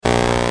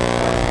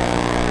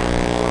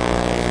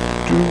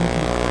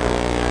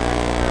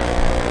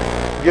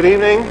Good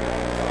evening.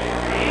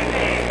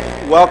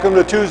 Welcome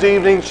to Tuesday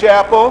Evening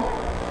Chapel.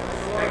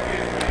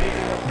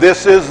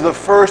 This is the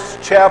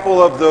first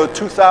chapel of the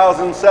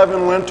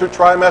 2007 winter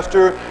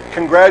trimester.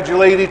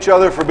 Congratulate each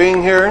other for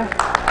being here.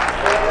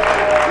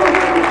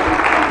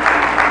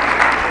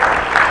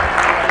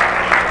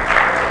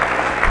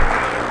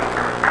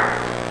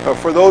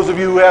 For those of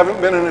you who haven't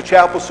been in a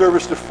chapel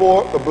service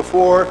before,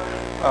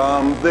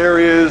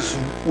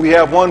 we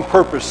have one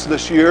purpose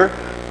this year.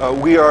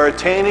 We are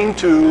attaining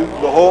to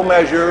the whole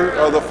measure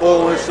of the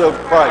fullness of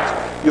Christ.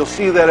 You'll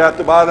see that at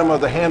the bottom of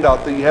the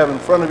handout that you have in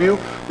front of you.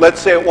 Let's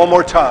say it one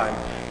more time.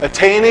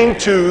 Attaining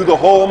to the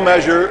whole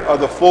measure of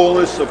the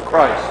fullness of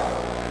Christ.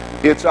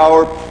 It's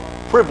our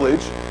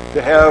privilege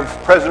to have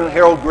President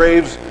Harold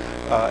Graves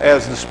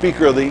as the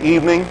speaker of the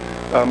evening.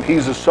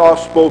 He's a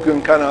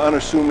soft-spoken, kind of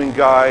unassuming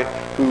guy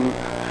who,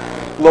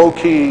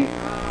 low-key.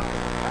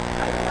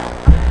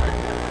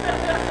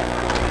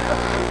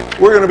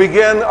 We're going to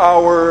begin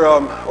our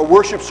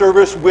worship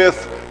service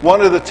with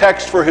one of the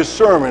texts for his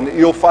sermon.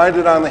 You'll find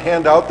it on the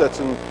handout that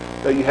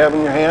you have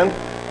in your hand.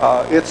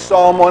 It's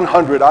Psalm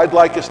 100. I'd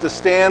like us to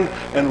stand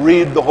and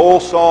read the whole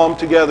psalm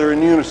together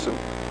in unison.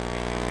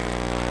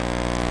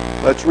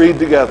 Let's read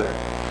together.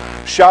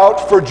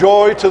 Shout for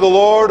joy to the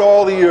Lord,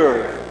 all the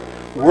earth.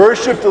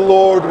 Worship the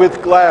Lord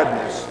with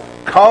gladness.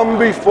 Come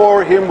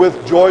before him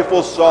with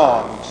joyful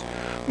songs.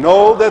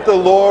 Know that the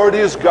Lord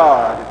is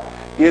God.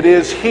 It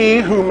is he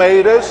who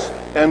made us,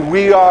 and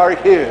we are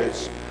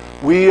his.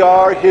 We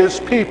are his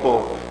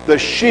people, the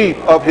sheep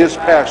of his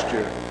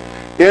pasture.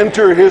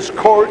 Enter his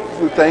court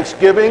with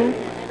thanksgiving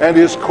and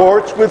his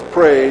courts with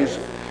praise.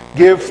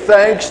 Give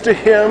thanks to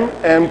him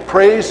and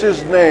praise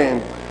his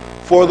name.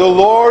 For the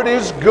Lord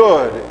is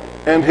good,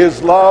 and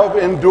his love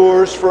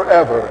endures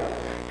forever.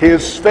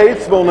 His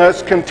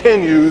faithfulness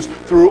continues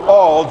through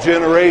all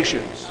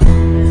generations.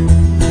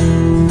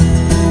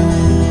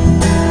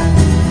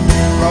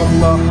 From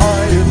the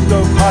highest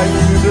of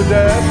heights to the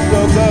depths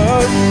of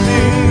the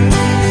sea,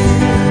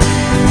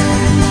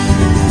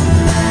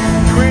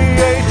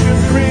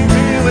 creation's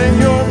revealing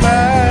your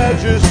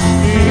majesty.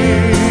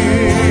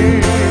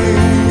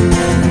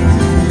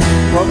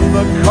 From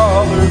the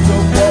colors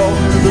of fall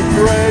to the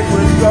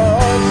fragrance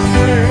of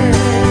spring,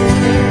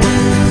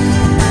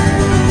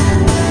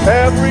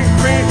 every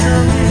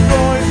creature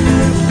rejoices in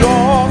the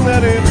song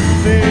that it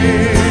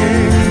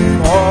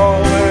sings, all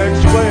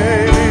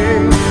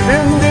exclaiming,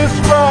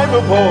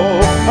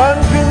 indescribable,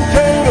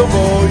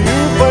 uncontainable.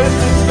 You place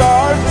the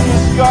stars in the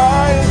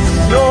sky and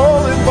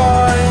know it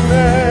by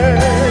name.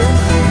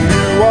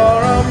 You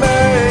are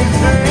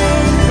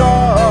amazing,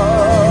 God.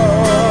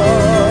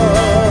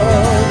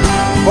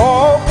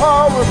 All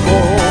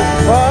powerful,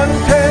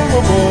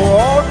 untamable,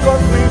 all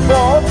trust we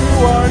fall to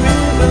our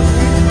knees as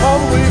we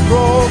humbly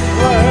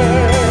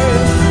proclaim.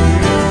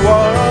 You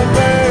are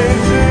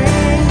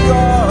amazing,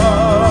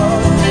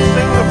 God.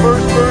 Sing the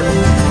first verse.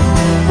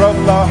 From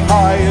the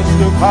highest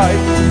of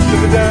heights to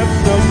the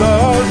depths of the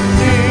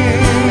sea,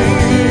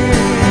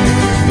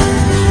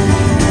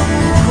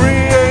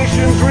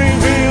 creation's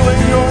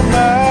revealing your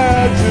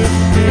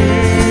majesty.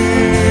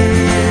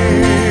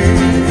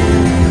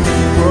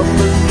 From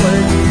the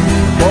flaming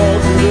fall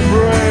to the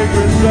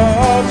fragrance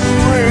of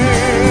spring,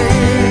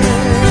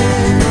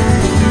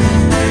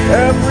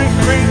 every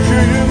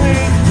creature you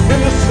meet in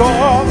the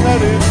song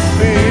that it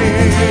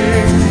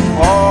sings,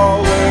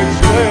 all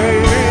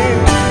exclaiming,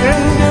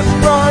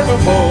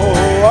 indescribable,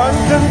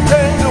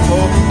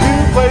 uncontainable. You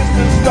place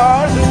the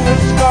stars in the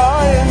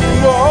sky and you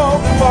know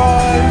them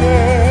by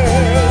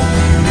name.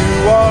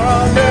 You are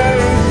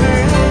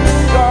amazing,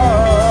 God.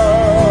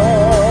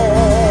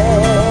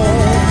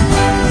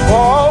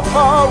 All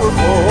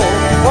powerful,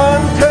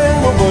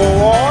 untamable,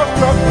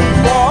 awestruck we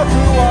fall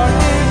to our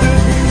knees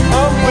as we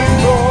humbly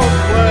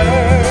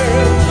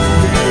proclaim.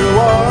 You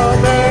are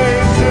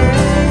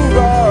amazing,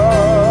 God.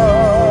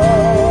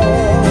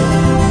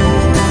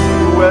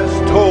 Who has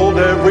told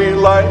every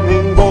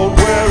lightning bolt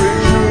where it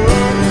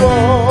should go,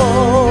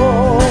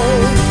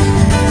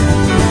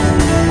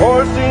 or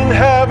seen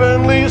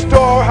heavenly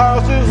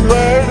storehouses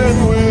laden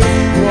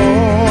with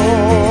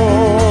gold?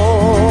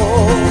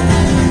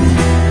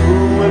 Who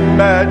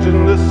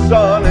imagined the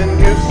sun and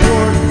gives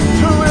source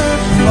to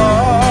its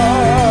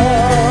light,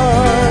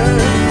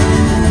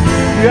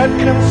 yet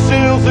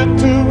conceals it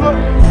to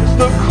us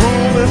the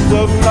coolness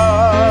of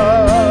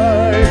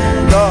night?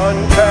 None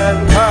can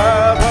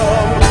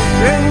fathom,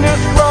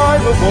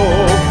 indescribable,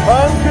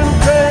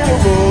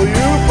 uncontainable.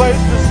 You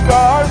place the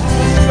stars in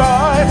the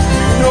sky,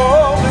 no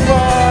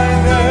divine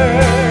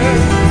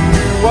name.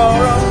 You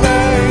are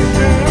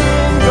amazing,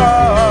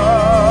 God.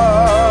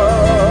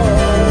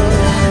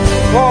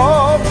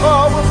 All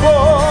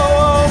powerful,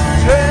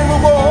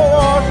 untamable,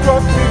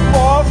 awestruck we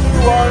fall to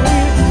our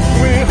knees,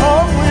 we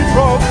humbly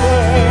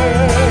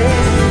proclaim.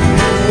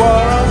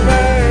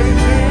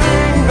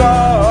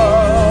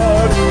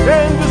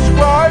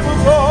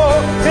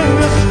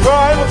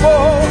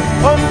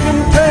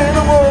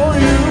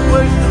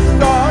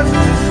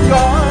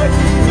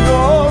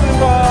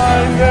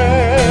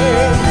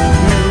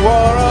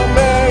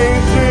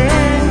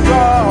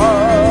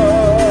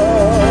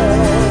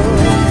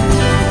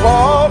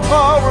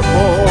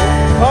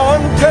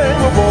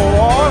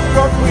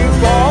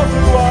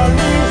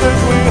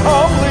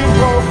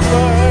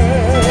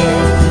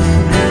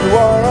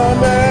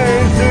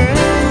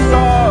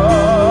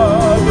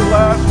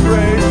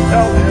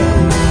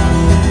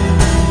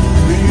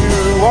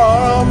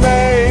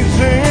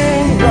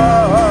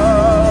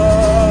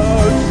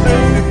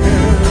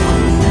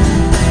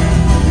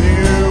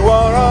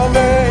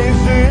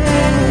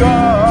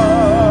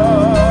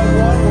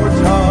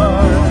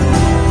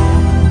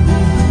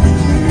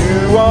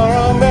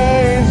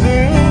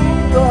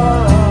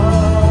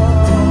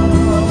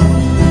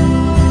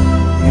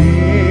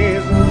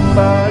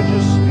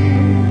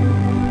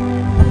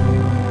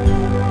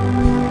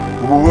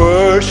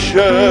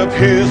 with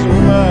His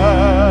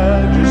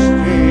majesty.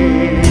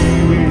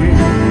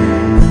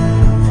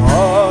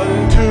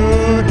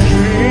 Unto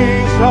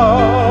Jesus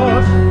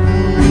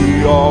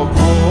be all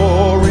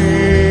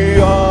glory,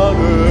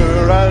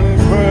 honor, and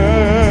praise.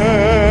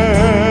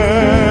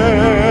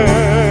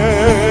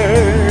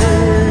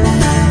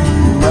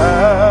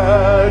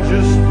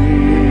 Majesty,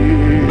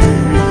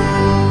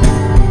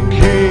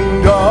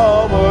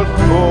 kingdom,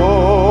 authority,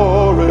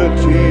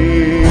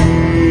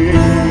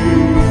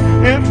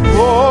 it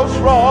flows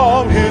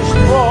from His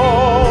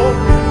throne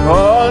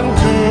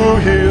unto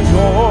His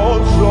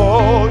own,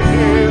 so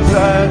His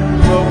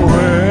anthem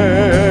reigns.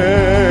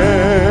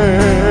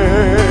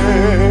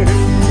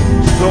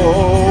 So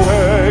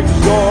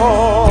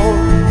exalt,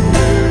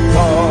 lift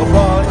up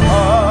on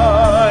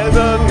high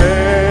the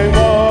name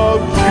of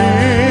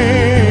Jesus.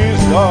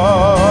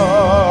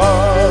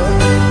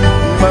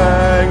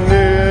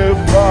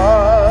 Magnify,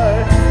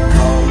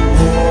 come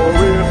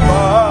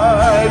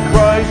glorify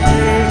Christ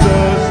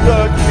Jesus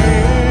the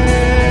King.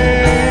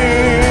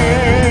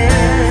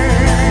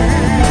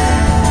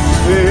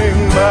 Sing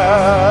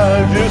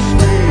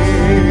majesty,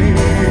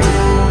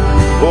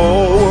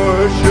 oh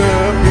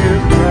worship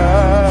His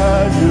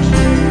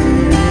majesty.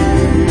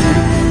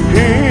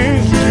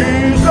 He's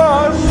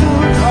Jesus who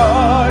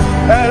died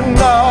and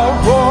now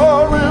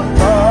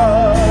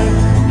glorified,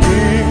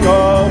 King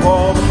of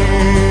all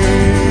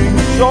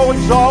kings. So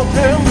exalt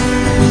Him,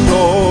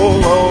 so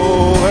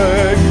low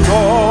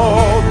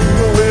exalt,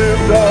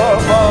 lift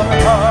up on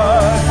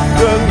high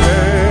the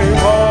name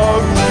of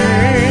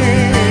Jesus,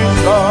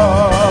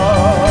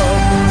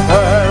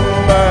 and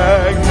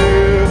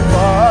magnify,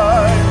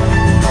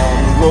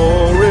 and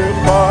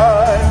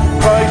glorify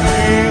Christ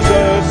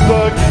Jesus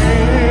the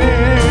King.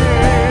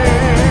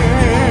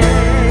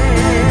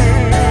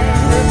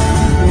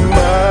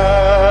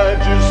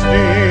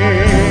 Majesty,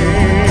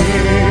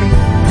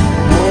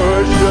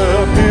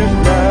 worship His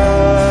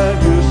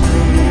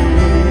majesty.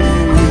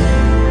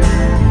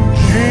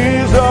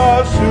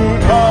 Jesus who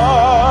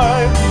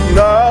died,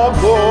 now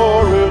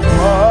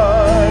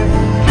glorified,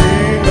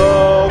 King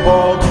of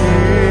all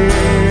kings.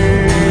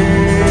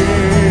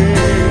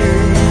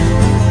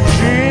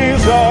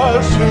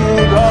 Jesus who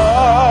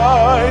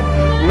died,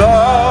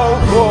 now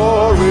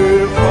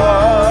glorified,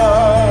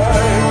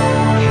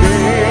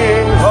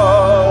 King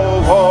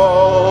of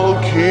all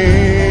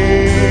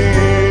kings.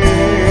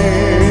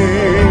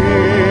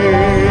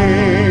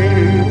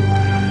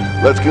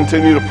 Let's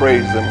continue to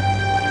praise Him.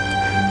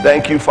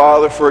 Thank you,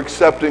 Father, for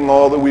accepting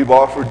all that we've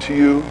offered to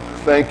you.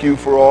 Thank you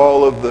for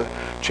all of the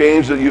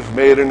change that you've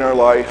made in our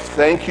life.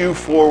 Thank you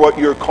for what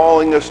you're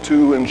calling us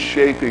to and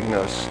shaping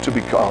us to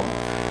become.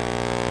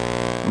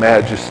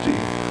 Majesty.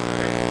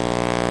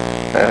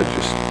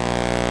 Majesty.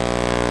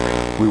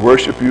 We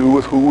worship you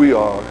with who we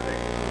are.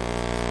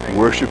 We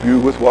worship you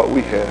with what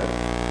we have.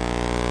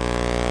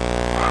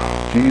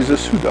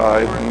 Jesus who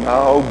died,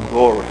 now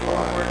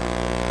glorified,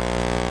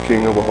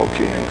 King of all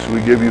kings. We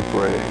give you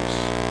praise.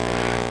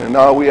 And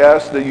now we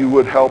ask that you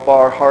would help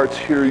our hearts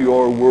hear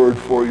your word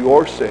for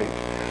your sake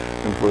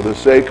and for the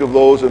sake of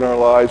those in our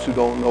lives who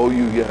don't know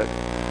you yet.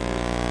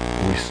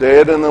 We say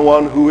it in the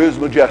one who is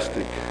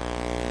majestic.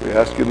 We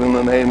ask it in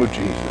the name of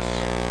Jesus.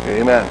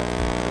 Amen.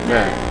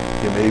 Amen.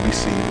 You may be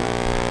seated.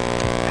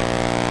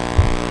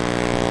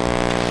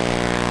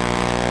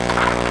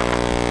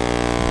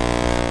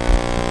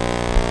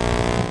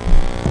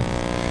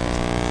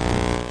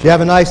 Did you have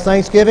a nice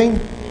Thanksgiving?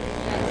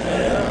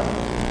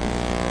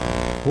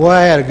 Boy,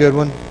 I had a good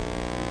one.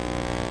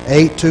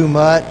 Ate too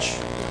much.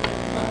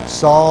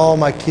 Saw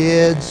my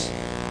kids.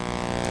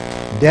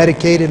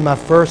 Dedicated my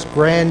first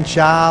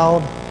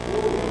grandchild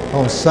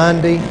on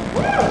Sunday.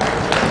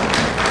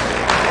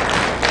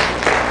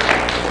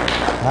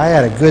 I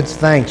had a good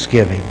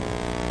Thanksgiving.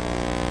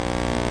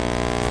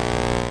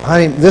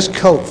 This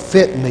coat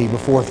fit me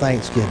before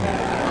Thanksgiving.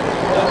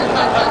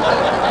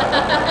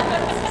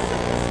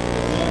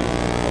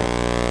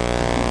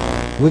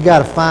 We got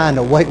to find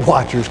a Weight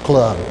Watchers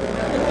club.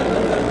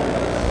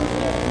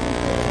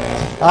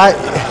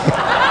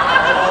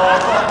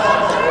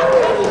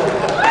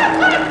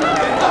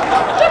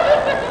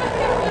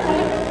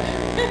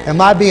 Am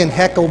I being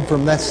heckled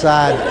from this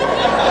side?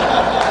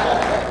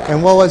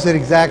 And what was it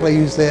exactly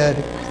you said?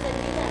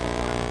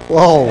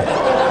 Whoa.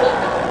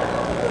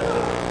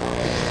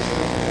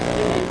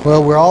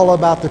 Well, we're all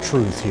about the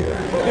truth here.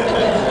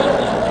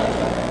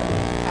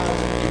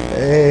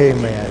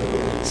 Amen.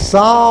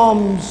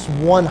 Psalms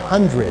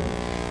 100.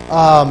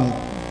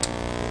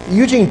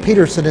 Eugene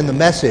Peterson in The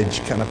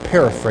Message kind of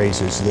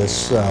paraphrases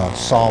this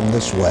psalm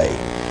this way.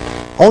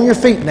 On your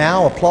feet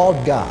now,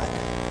 applaud God.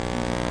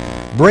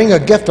 Bring a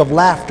gift of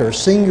laughter.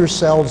 Sing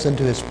yourselves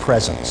into His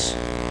presence.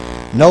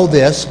 Know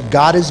this,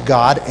 God is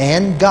God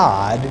and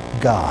God,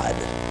 God.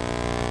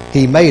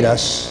 He made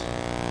us.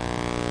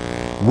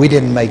 We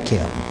didn't make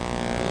Him.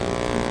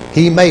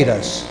 He made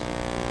us.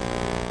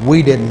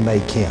 We didn't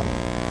make Him.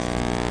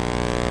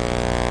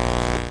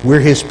 We're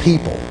His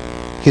people,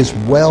 His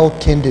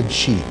well-tended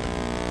sheep.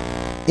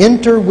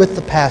 Enter with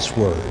the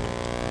password,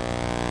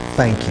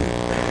 thank you.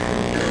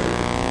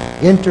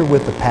 Enter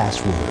with the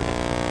password,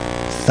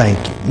 thank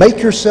you.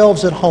 Make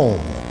yourselves at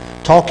home,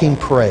 talking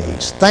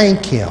praise.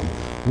 Thank Him,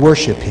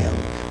 worship Him,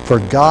 for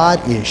God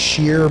is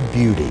sheer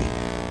beauty,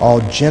 all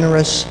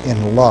generous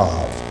in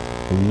love,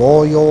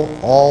 loyal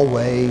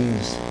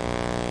always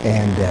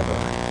and ever.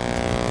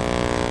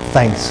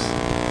 Thanks,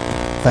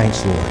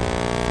 Lord.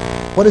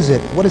 What does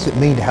it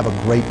mean to have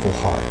a grateful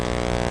heart?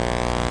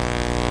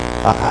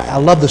 I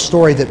love the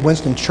story that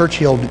Winston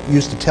Churchill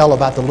used to tell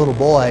about the little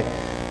boy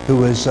who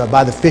was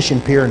by the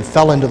fishing pier and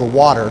fell into the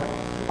water.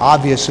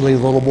 Obviously, the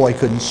little boy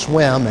couldn't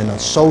swim, and a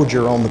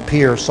soldier on the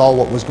pier saw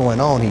what was going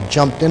on. He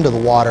jumped into the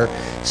water,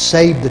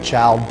 saved the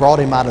child, brought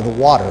him out of the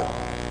water.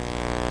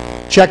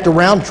 Checked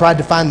around, tried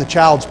to find the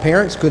child's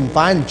parents, couldn't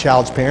find the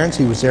child's parents.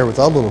 He was there with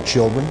other little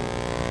children.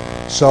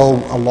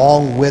 So,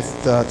 along with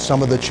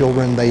some of the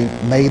children, they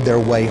made their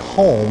way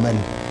home,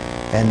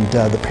 and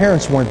the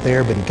parents weren't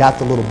there, but he got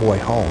the little boy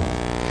home.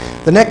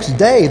 The next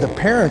day, the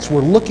parents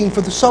were looking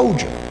for the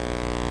soldier.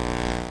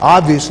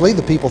 Obviously,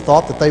 the people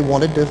thought that they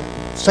wanted to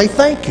say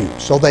thank you,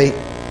 so they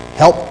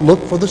helped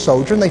look for the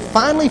soldier, and they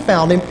finally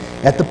found him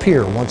at the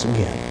pier once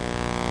again.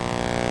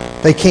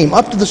 They came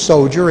up to the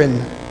soldier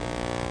and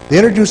they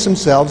introduced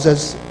themselves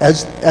as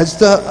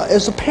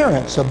the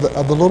parents of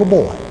the little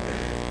boy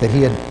that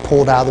he had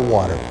pulled out of the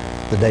water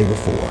the day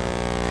before.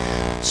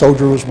 The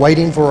soldier was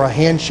waiting for a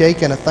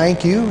handshake and a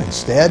thank you.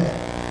 Instead,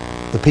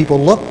 the people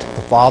looked.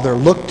 The father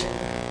looked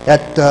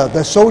at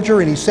the soldier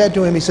and he said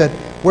to him,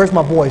 "Where's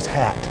my boy's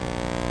hat?"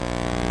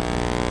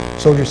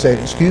 The soldier said,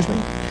 "Excuse me?"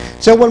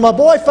 He said, "When my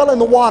boy fell in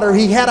the water,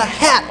 he had a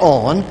hat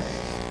on,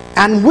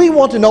 and we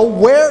want to know,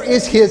 where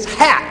is his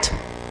hat?"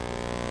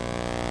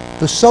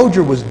 The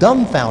soldier was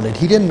dumbfounded.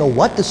 He didn't know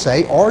what to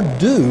say or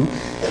do,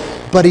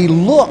 but he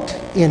looked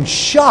in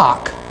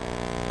shock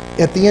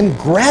at the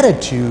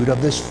ingratitude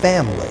of this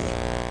family.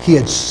 He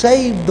had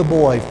saved the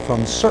boy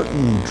from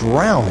certain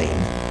drowning,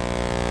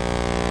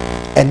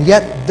 and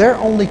yet their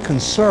only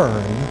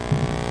concern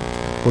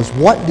was,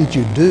 what did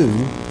you do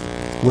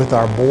with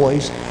our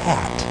boy's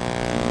hat?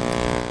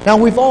 Now,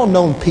 we've all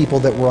known people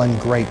that were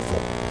ungrateful,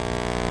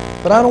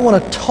 but I don't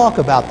want to talk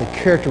about the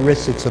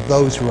characteristics of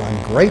those who are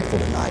ungrateful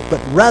tonight, but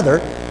rather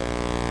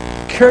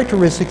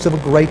characteristics of a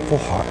grateful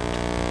heart.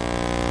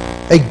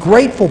 A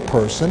grateful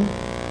person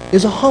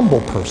is a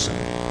humble person.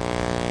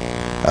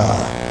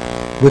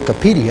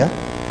 Wikipedia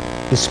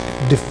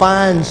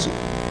defines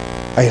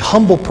a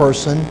humble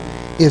person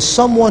is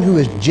someone who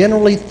is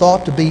generally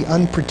thought to be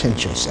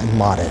unpretentious and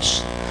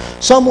modest.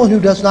 Someone who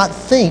does not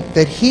think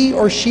that he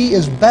or she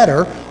is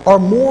better or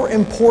more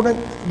important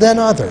than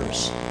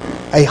others.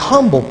 A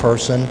humble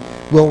person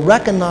will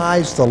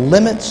recognize the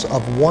limits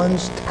of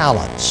one's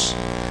talents,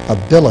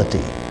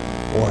 ability,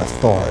 or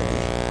authority.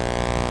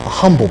 A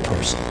humble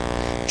person.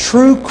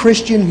 True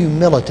Christian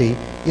humility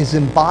is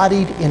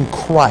embodied in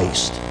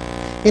Christ,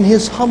 in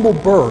His humble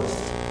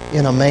birth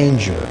in a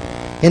manger,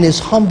 in His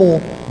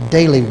humble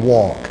daily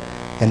walk,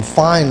 and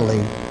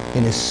finally,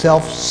 in His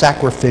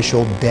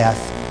self-sacrificial death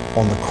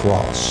on the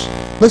cross.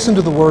 Listen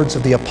to the words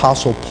of the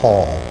Apostle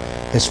Paul,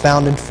 as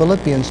found in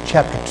Philippians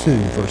chapter 2,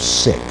 verse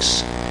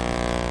 6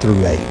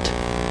 through 8.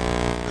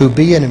 Who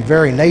being in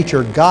very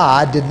nature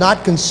God, did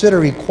not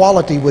consider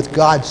equality with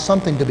God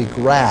something to be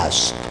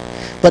grasped,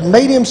 but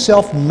made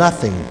Himself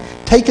nothing,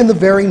 taking the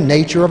very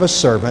nature of a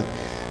servant,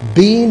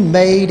 being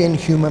made in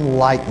human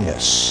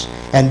likeness,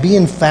 and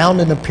being found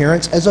in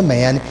appearance as a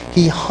man,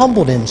 He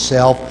humbled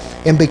Himself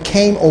and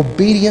became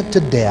obedient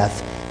to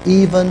death,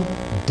 even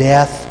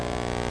death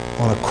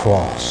on a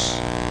cross.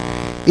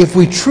 If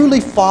we truly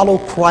follow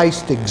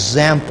Christ's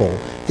example,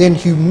 then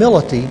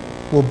humility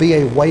will be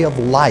a way of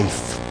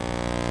life,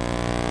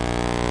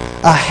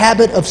 a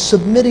habit of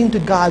submitting to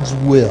God's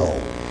will,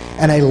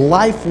 and a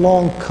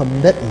lifelong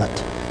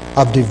commitment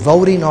of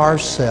devoting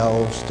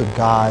ourselves to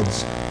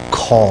God's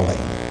calling.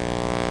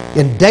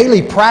 In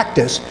daily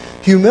practice,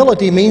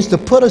 humility means to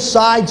put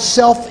aside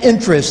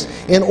self-interest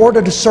in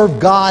order to serve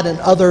God and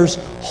others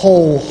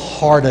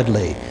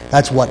wholeheartedly.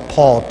 That's what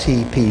Paul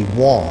T.P.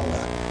 Wong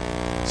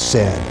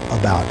said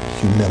about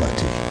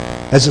humility.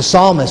 As the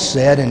psalmist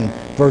said in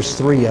verse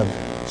 3 of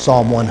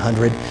Psalm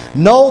 100,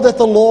 "Know that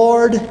the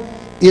Lord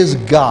is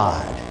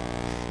God.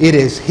 It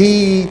is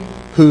He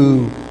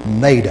who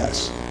made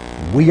us.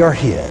 We are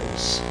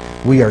His.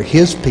 We are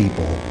His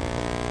people,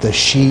 the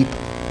sheep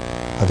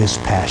of His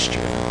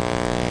pasture."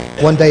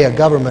 One day a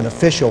government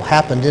official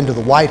happened into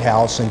the White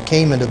House and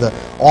came into the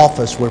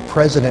office where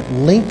President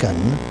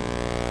Lincoln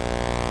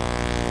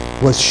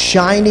was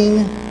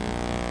shining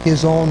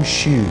his own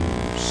shoes.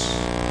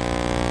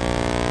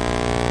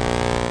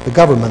 The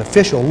government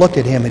official looked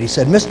at him and he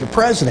said, "Mr.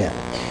 President,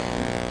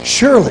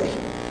 surely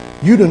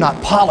you do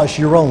not polish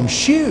your own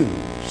shoes."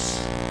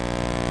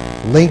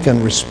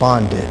 Lincoln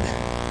responded,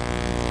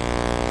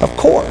 "Of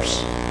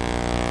course.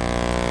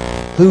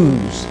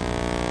 Whose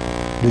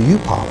do you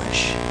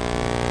polish?"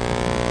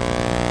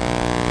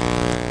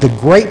 The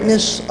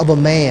greatness of a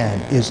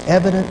man is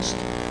evidenced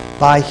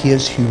by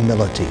his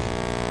humility.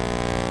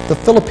 The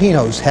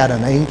Filipinos had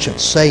an ancient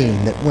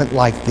saying that went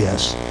like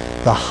this: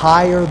 the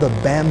higher the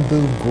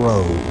bamboo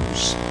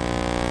grows,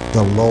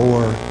 the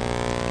lower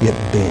it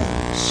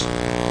bends.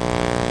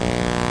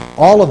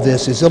 All of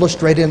this is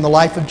illustrated in the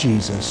life of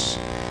Jesus.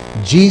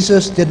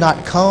 Jesus did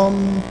not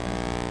come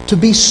to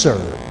be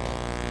served,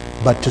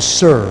 but to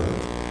serve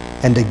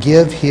and to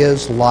give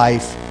his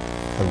life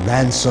a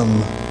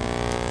ransom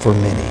for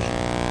many.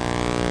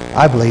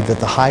 I believe that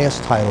the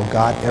highest title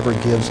God ever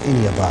gives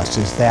any of us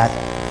is that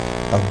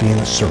of being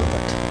a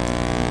servant.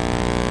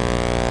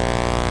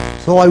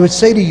 So I would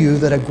say to you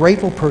that a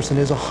grateful person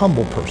is a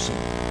humble person.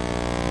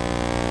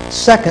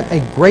 Second, a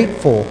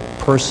grateful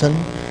person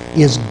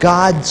is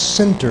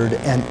God-centered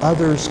and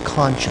others'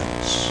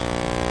 conscience.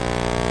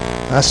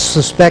 I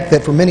suspect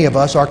that for many of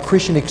us, our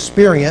Christian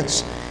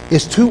experience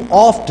is too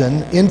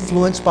often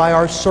influenced by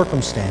our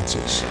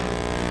circumstances.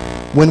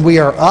 When we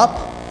are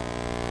up,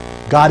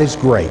 God is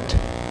great.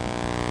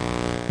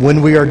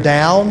 When we are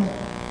down,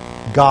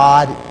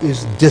 God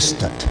is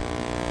distant.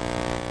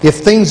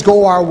 If things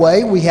go our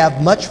way, we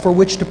have much for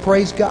which to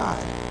praise God.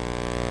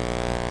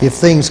 If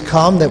things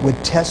come that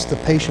would test the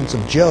patience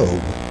of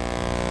Job,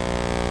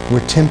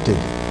 we're tempted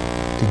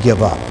to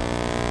give up.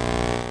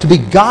 To be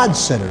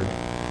God-centered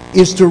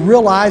is to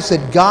realize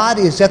that God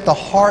is at the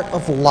heart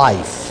of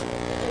life.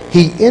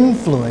 He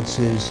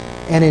influences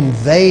and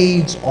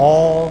invades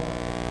all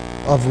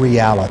of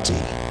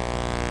reality.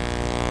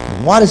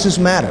 Why does this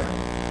matter?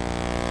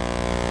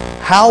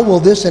 How will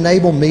this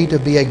enable me to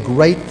be a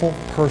grateful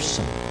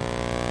person?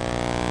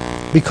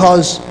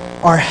 Because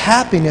our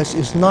happiness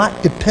is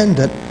not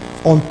dependent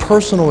on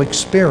personal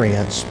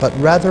experience, but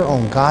rather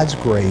on God's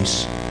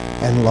grace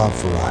and love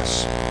for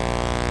us.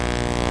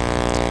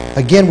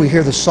 Again, we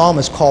hear the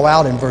psalmist call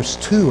out in verse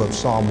 2 of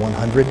Psalm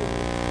 100,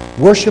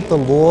 "Worship the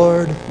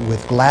Lord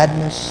with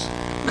gladness,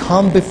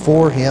 come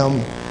before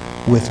him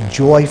with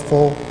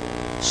joyful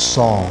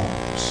songs."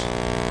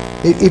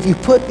 If you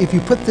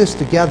put this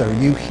together,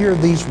 you hear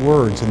these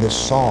words in this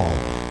psalm,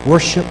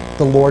 "Worship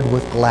the Lord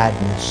with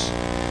gladness.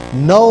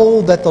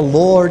 Know that the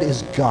Lord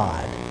is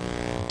God.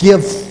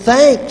 Give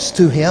thanks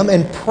to him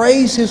and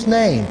praise his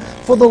name,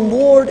 for the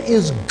Lord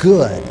is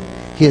good.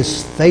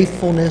 His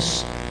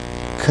faithfulness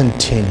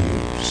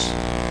continues."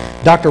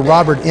 Dr.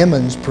 Robert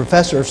Emmons,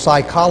 professor of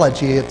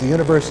psychology at the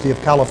University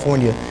of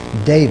California,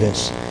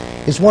 Davis,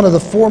 is one of the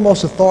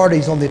foremost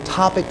authorities on the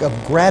topic of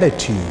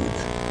gratitude.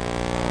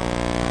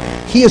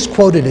 He is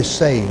quoted as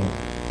saying,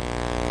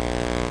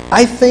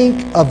 "I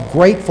think of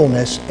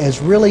gratefulness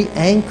as really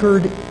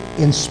anchored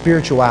in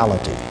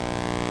spirituality.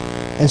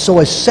 And so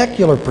a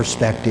secular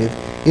perspective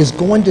is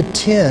going to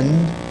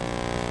tend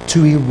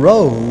to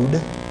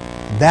erode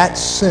that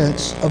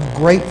sense of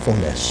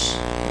gratefulness."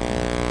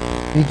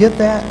 You get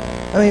that?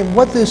 I mean,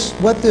 what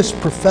this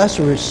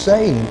professor is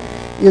saying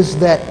is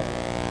that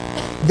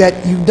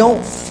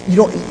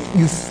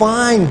you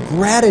find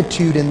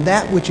gratitude in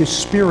that which is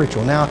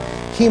spiritual. Now,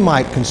 he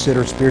might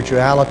consider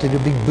spirituality to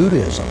be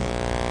Buddhism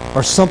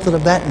or something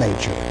of that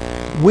nature.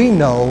 We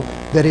know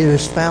that it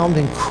is found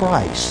in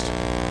Christ.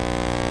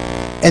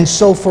 And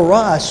so for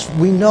us,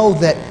 we know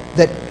that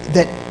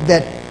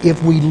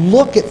if we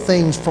look at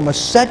things from a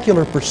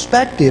secular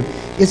perspective,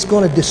 it's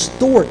going to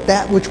distort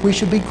that which we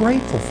should be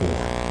grateful for.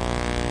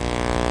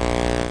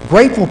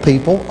 Grateful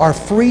people are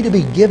free to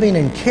be giving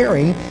and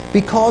caring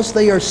because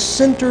they are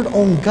centered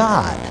on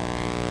God.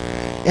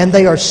 And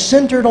they are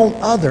centered on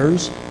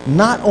others,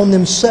 not on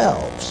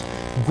themselves.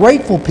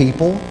 Grateful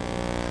people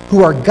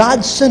who are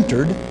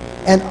God-centered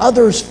and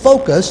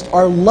others-focused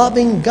are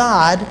loving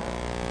God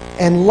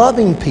and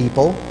loving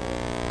people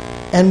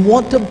and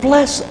want to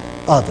bless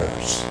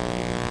others.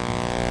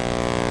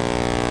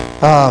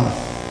 I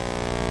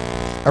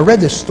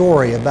read this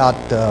story about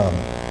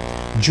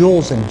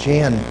Jules and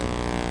Jan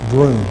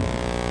Broom.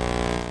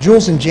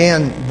 Jules and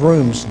Jan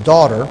Broom's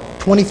daughter,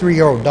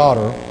 23-year-old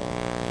daughter,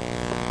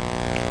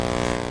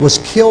 was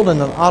killed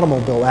in an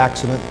automobile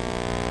accident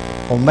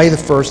on May the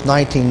 1st,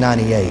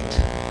 1998.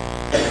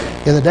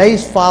 In the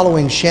days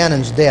following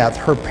Shannon's death,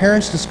 her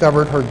parents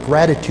discovered her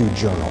gratitude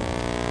journal.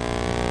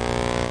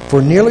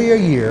 For nearly a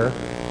year,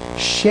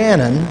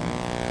 Shannon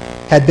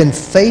had been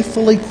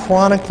faithfully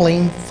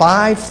chronicling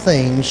 5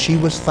 things she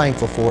was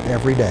thankful for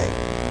every day.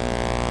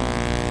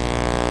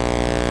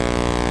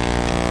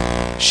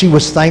 She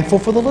was thankful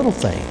for the little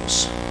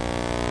things,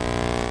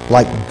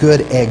 like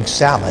good egg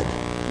salad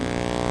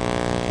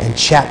and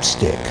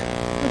chapstick.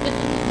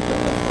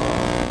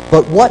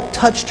 But what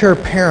touched her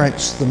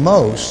parents the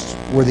most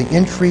were the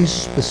entries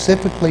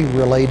specifically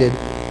related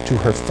to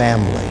her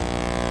family.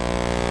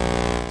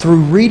 Through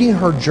reading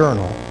her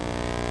journal,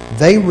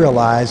 they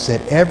realized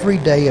that every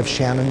day of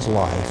Shannon's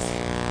life,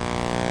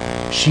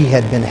 she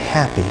had been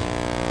happy.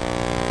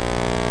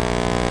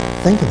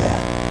 Think of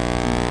that.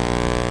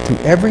 Through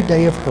every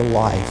day of her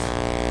life,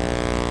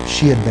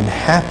 she had been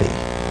happy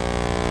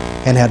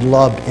and had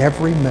loved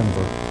every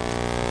member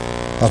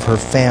of her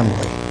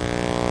family.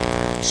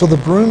 So the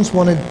Brooms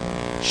wanted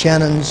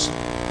Shannon's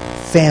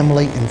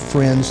family and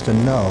friends to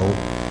know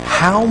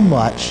how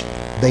much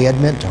they had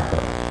meant to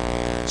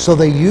her. So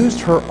they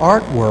used her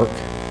artwork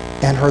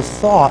and her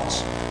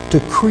thoughts to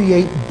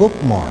create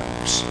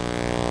bookmarks.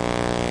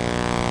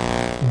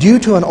 Due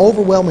to an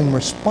overwhelming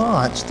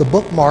response, the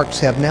bookmarks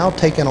have now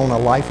taken on a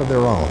life of their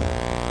own,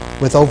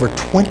 with over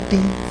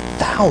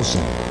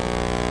 20,000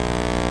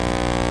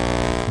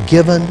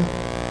 given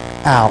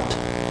out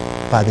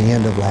by the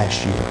end of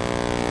last year.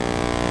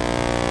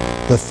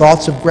 The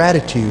thoughts of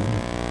gratitude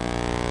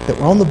that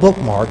were on the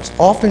bookmarks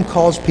often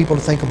cause people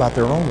to think about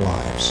their own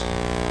lives.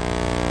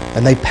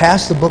 And they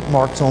pass the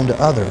bookmarks on to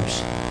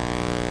others,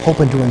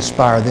 hoping to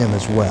inspire them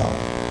as well.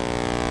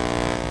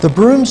 The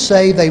Brooms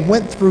say they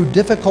went through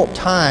difficult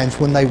times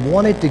when they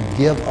wanted to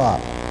give up.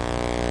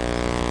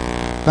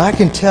 Now, I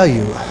can tell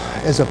you,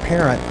 as a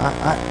parent,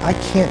 I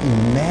can't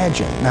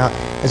imagine. Now,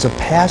 as a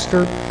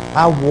pastor,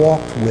 I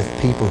walked with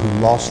people who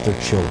lost their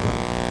children.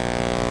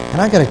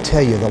 And I got to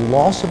tell you, the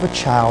loss of a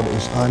child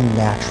is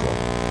unnatural.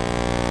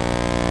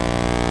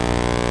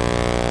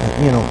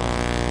 You know,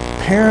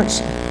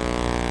 parents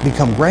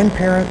become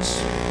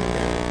grandparents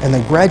and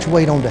they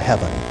graduate on to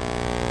heaven.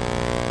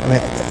 I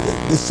mean,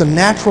 it's the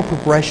natural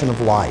progression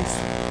of life.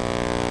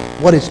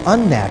 What is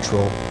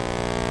unnatural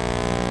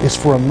is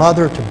for a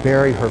mother to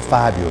bury her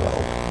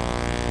 5-year-old.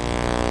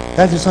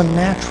 That is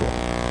unnatural.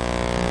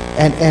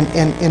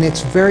 And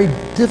it's very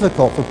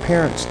difficult for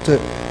parents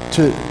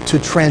to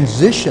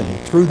transition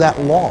through that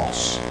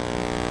loss.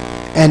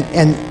 And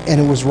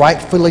it was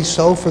rightfully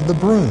so for the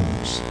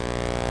Brooms.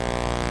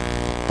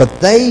 But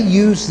they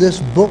use this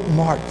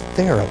bookmark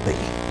therapy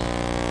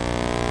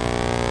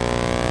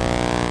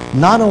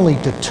not only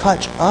to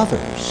touch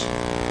others,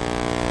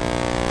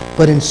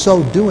 but in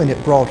so doing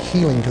it brought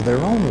healing to their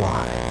own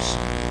lives,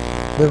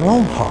 their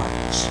own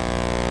hearts,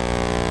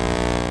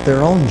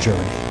 their own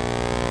journey.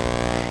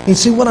 You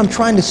see, what I'm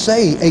trying to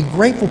say, a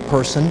grateful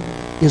person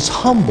is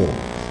humble,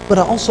 but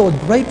also a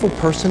grateful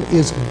person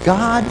is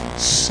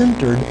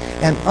God-centered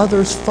and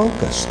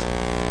others-focused.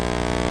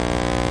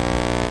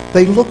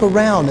 They look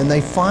around and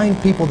they find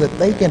people that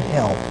they can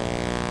help,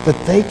 that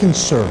they can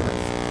serve.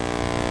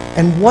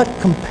 And what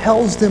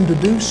compels them to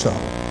do so?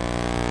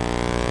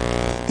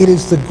 It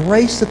is the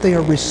grace that they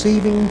are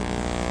receiving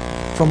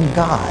from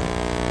God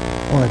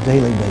on a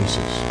daily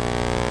basis.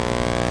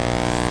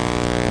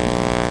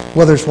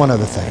 Well, there's one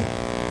other thing.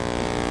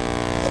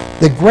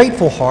 The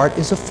grateful heart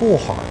is a full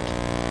heart.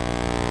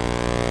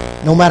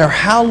 No matter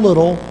how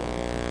little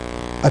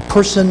a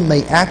person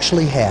may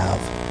actually have,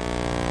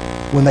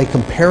 when they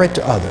compare it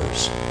to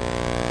others,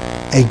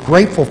 a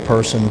grateful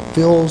person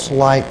feels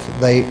like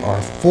they are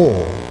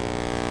full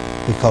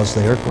because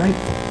they are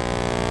grateful.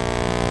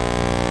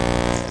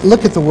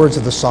 Look at the words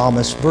of the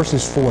psalmist,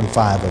 verses 4 and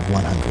 5 of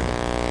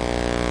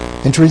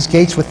 100. Enter his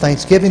gates with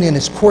thanksgiving, in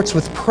his courts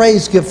with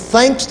praise. Give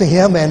thanks to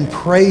him and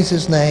praise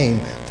his name.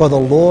 For the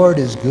Lord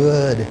is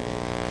good,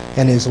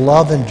 and his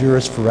love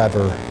endures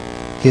forever.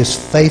 His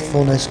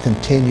faithfulness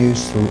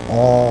continues through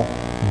all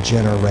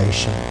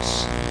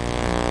generations.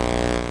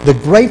 The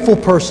grateful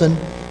person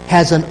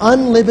has an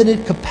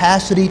unlimited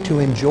capacity to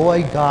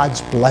enjoy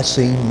God's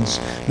blessings,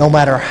 no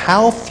matter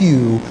how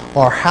few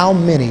or how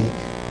many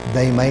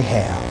they may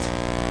have.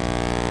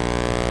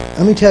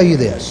 Let me tell you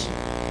this.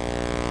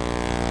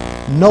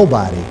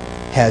 Nobody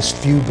has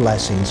few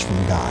blessings from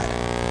God.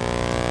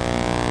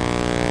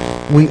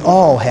 We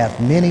all have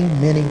many,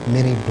 many,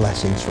 many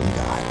blessings from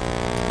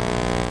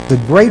God. The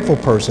grateful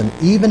person,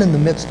 even in the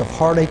midst of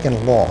heartache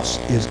and loss,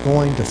 is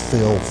going to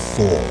feel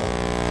full.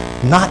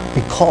 Not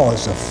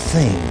because of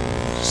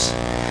things,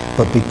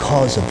 but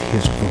because of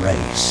his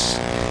grace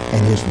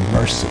and his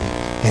mercy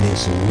and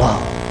his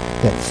love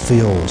that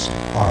fills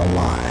our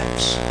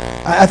lives.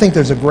 I think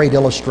there's a great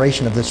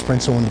illustration of this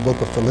principle in the book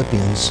of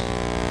Philippians.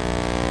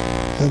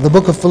 The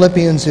book of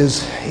Philippians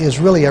is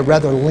really a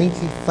rather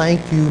lengthy thank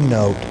you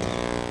note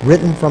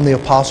written from the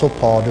Apostle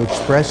Paul to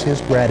express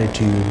his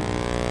gratitude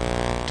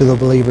to the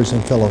believers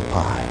in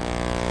Philippi.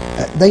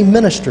 They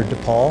ministered to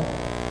Paul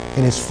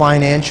in his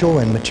financial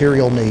and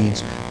material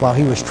needs while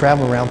he was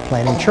traveling around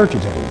planting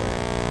churches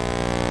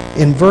everywhere.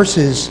 In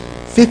verses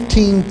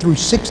 15 through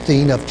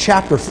 16 of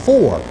chapter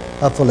 4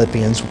 of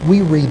Philippians,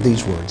 we read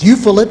these words. You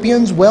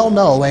Philippians well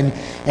know,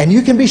 and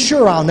you can be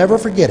sure I'll never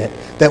forget it,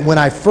 that when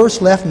I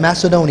first left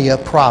Macedonia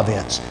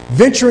province,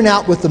 venturing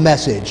out with the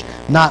message,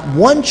 not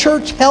one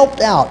church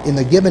helped out in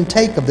the give and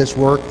take of this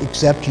work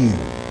except you.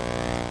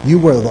 You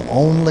were the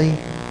only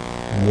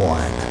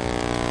one.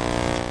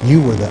 You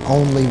were the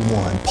only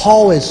one.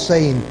 Paul is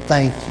saying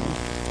thank you.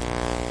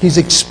 He's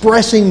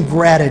expressing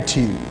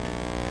gratitude.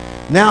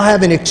 Now,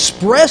 having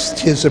expressed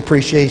his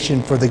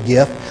appreciation for the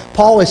gift,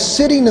 Paul is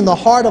sitting in the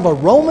heart of a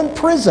Roman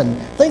prison.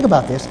 Think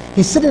about this.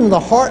 He's sitting in the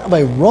heart of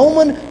a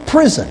Roman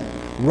prison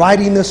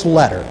writing this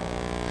letter,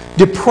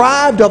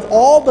 deprived of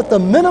all but the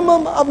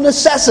minimum of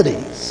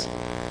necessities.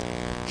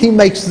 He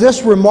makes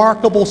this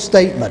remarkable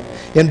statement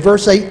in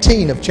verse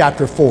 18 of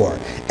chapter 4.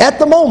 At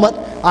the moment,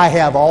 I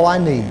have all I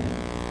need.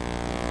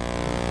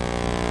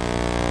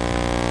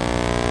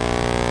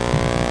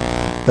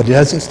 But it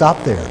doesn't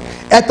stop there.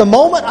 At the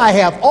moment, I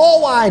have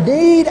all I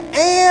need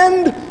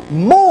and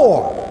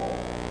more.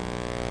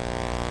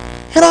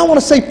 And I want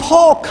to say,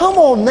 Paul, come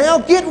on now,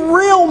 get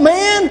real,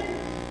 man.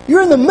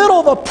 You're in the middle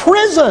of a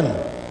prison.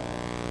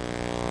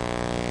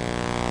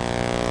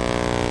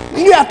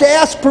 You have to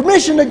ask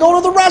permission to go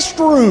to the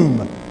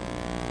restroom.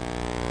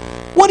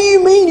 What do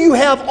you mean you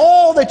have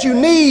all that you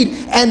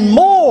need and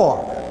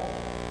more?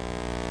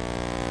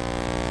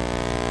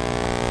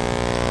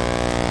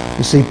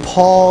 You see,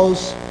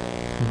 Paul's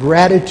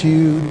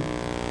gratitude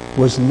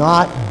was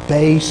not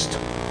based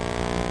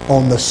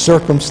on the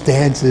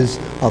circumstances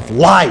of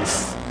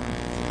life,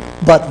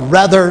 but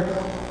rather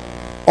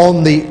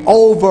on the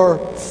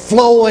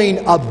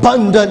overflowing,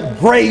 abundant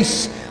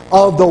grace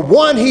of the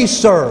one he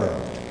served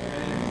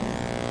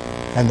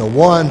and the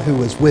one who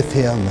was with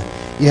him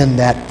in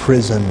that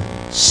prison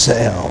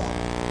cell.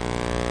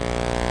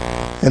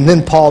 And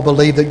then Paul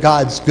believed that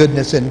God's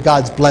goodness and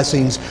God's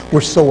blessings were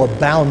so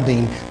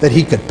abounding that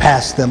he could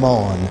pass them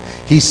on.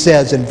 He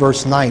says in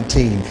verse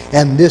 19,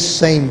 "And this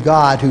same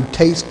God who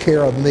takes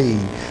care of me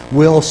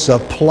will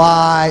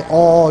supply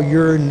all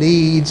your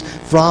needs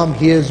from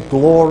his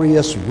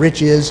glorious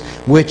riches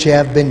which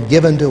have been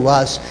given to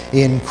us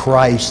in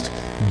Christ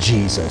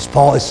Jesus."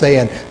 Paul is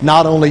saying,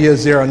 not only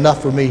is there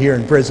enough for me here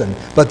in prison,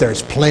 but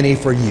there's plenty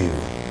for you.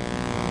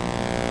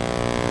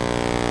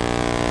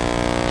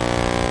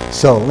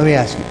 So let me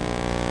ask you,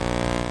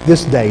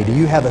 this day, do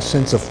you have a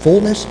sense of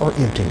fullness or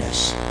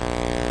emptiness?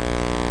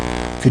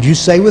 Could you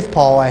say with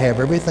Paul, I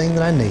have everything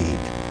that I need.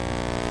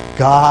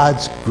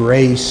 God's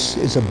grace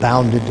is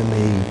abounded to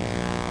me.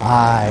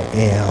 I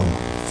am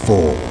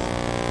full.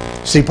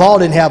 See, Paul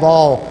didn't have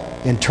all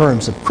in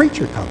terms of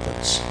creature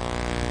comforts.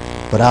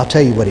 But I'll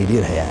tell you what he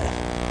did have.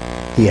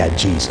 He had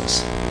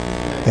Jesus.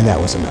 And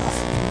that was enough.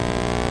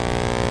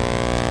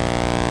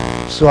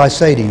 So I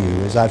say to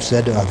you, as I've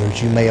said to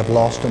others, you may have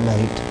lost a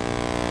mate.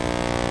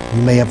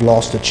 You may have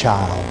lost a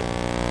child.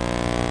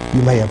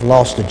 You may have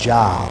lost a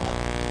job.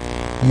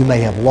 You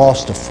may have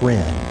lost a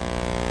friend.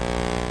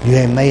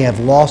 You may have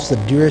lost the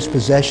dearest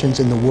possessions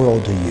in the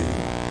world to you.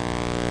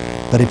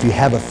 But if you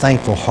have a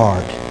thankful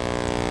heart,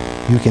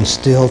 you can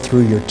still,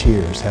 through your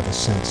tears, have a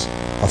sense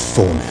of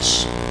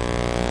fullness.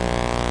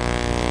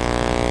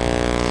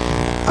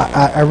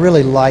 I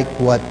really like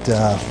what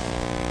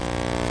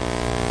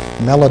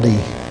Melody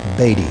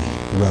Beatty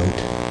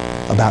wrote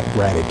about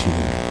gratitude.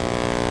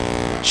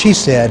 She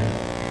said,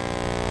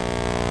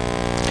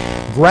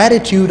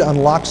 "Gratitude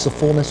unlocks the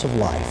fullness of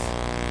life.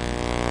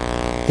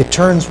 It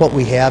turns what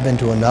we have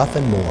into enough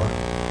and more.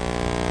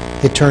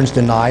 It turns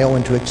denial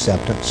into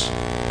acceptance,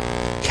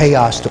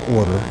 chaos to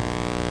order,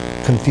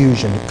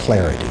 confusion to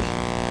clarity.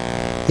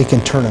 It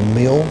can turn a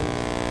meal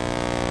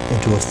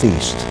into a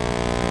feast,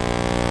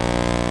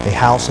 a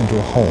house into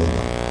a home,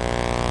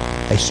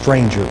 a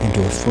stranger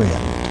into a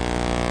friend.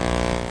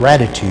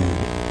 Gratitude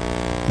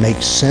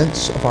makes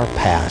sense of our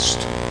past,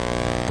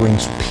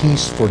 brings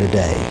peace for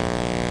today,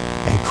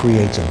 and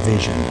creates a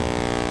vision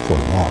for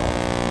tomorrow."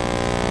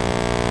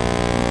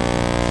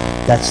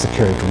 That's the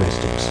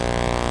characteristics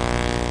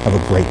of a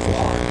grateful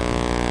heart.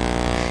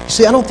 You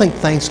see, I don't think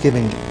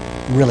Thanksgiving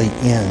really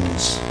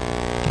ends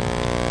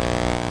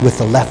with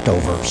the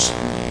leftovers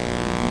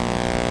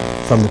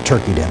from the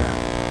turkey dinner.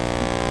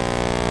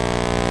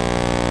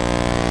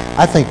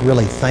 I think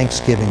really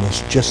Thanksgiving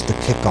is just the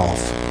kickoff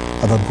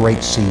of a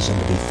great season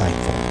to be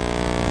thankful.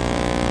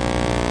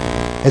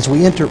 As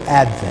we enter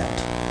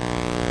Advent,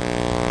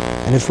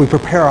 and as we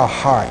prepare our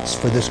hearts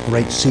for this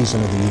great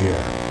season of the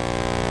year,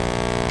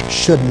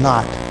 should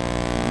not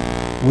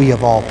we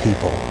of all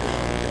people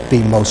be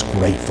most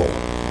grateful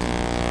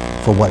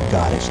for what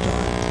God has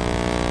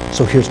done?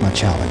 So here's my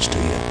challenge to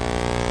you.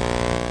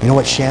 You know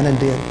what Shannon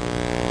did?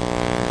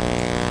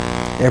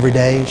 Every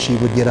day she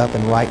would get up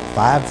and write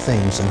 5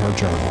 things in her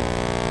journal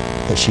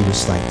that she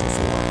was thankful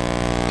for.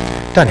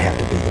 Doesn't have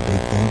to be the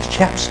big things.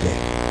 Chapstick.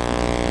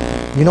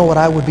 You know what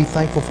I would be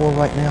thankful for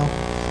right now?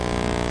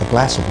 A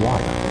glass of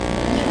water.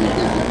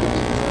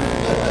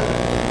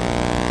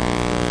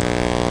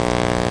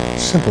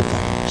 Simple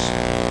things.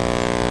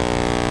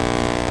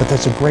 But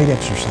that's a great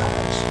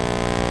exercise.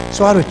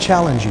 So I would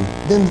challenge you,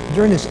 then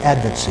during this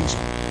Advent season,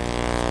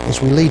 as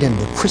we lead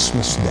into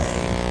Christmas Day,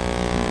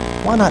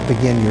 why not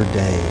begin your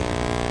day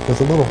with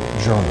a little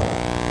journal,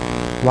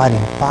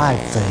 writing 5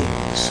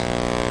 things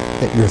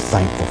that you're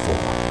thankful for.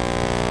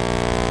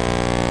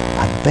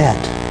 I bet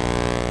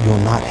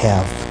you'll not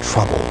have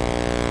trouble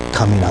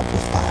coming up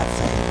with 5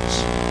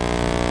 things.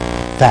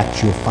 In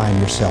fact, you'll find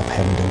yourself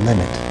having to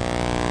limit.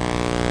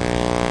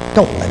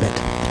 Don't limit.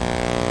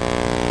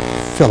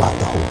 Fill out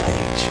the whole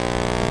page.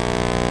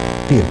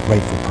 Be a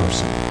grateful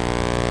person.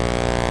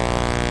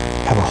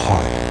 Have a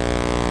heart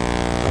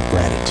of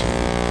gratitude.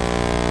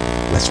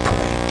 Let's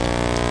pray.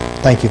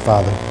 Thank you,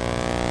 Father.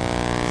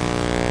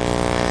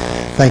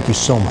 Thank you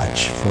so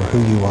much for who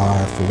you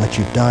are, for what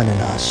you've done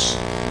in us.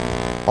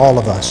 All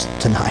of us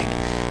tonight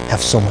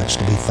have so much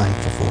to be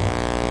thankful for.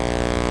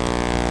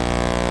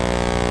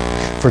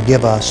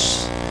 Forgive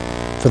us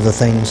for the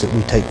things that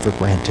we take for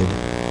granted.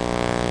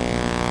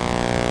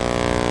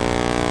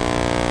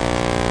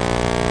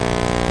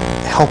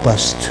 Help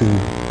us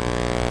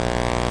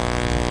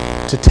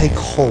to to take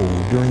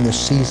hold during this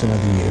season of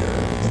the year,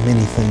 the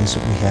many things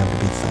that we have to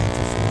be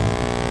thankful for.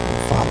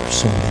 Father,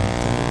 so many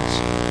things.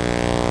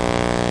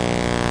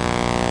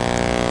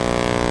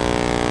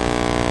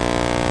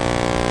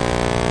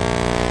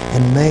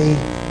 And may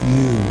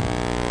you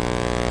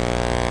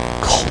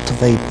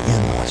cultivate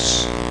in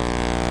us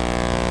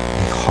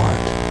a heart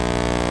of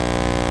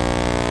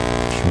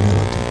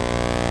humility,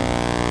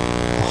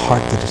 a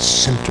heart that is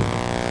centered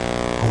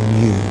on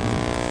you,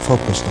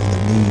 focused on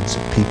the needs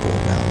of people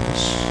around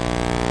us.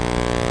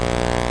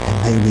 And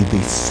may we be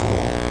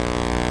full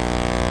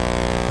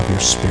of your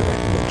Spirit,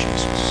 Lord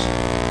Jesus,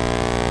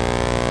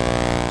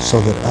 so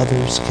that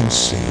others can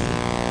see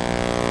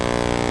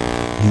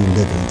you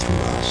living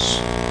through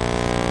us.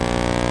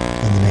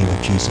 In the name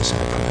of Jesus,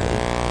 I pray.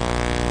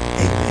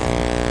 Amen.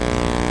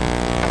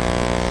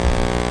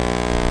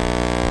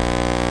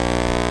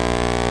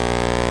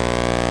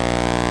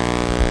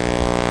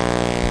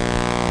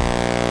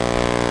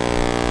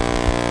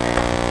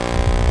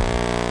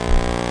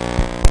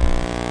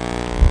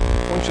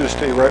 I want you to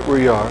stay right where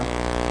you are.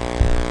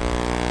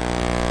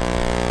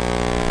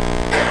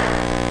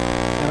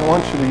 And I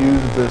want you to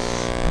use this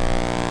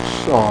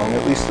song,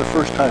 at least the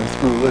first time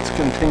through. Let's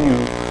continue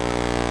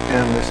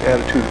in this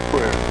attitude of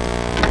prayer.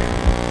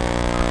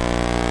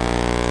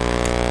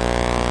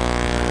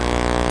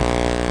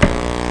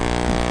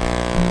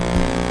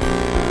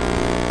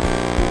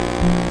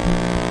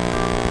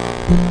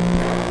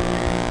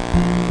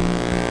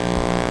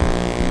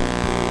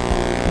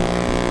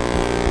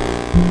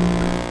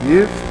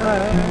 Give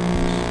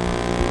thanks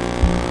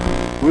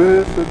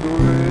with a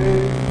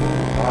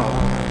grateful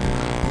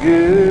heart.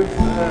 Give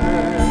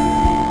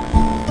thanks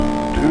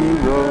to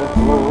the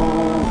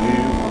Holy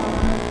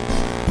One.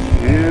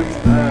 Give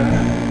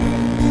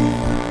thanks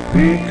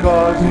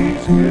because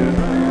He's given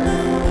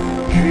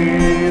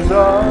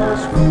Jesus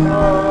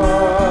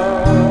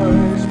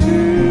Christ,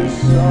 His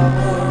Son.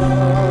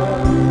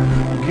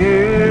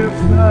 Give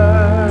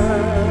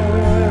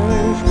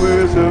thanks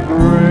with a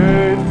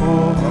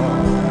grateful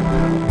heart.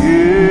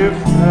 Give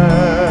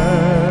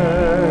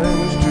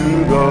thanks to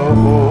the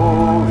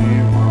Holy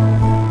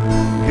One.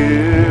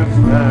 Give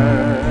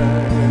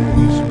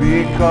thanks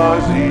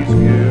because He's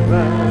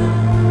given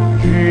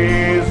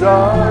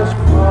Jesus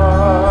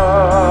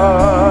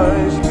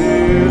Christ,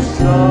 His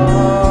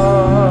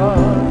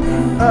Son.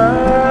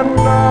 And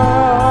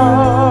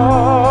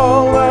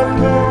now let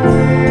the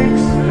weak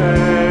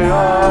say,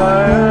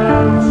 I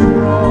am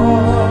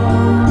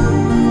strong.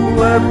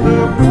 Let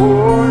the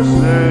poor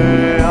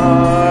say, I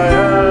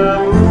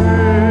am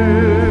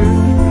rich,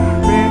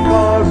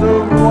 because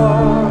of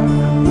what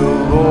the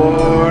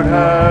Lord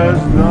has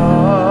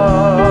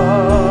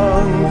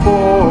done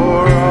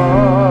for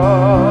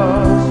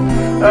us.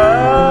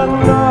 And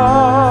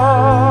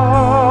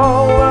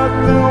now let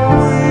the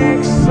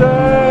weak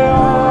say, I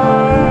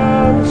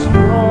am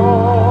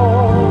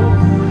strong.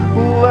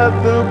 Let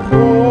the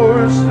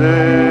poor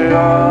say,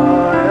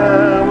 I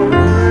am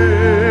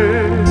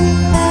rich,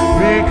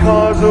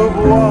 because of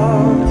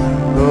what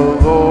the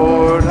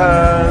Lord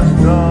has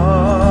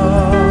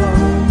done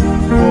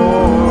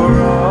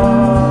for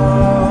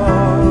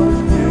us.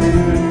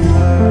 Give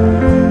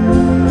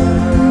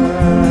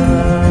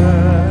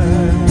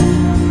thanks.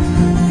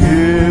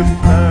 Give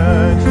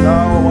thanks.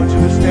 Now I want you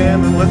to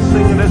stand and let's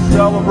sing this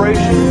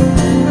celebration.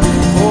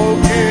 Oh,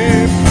 give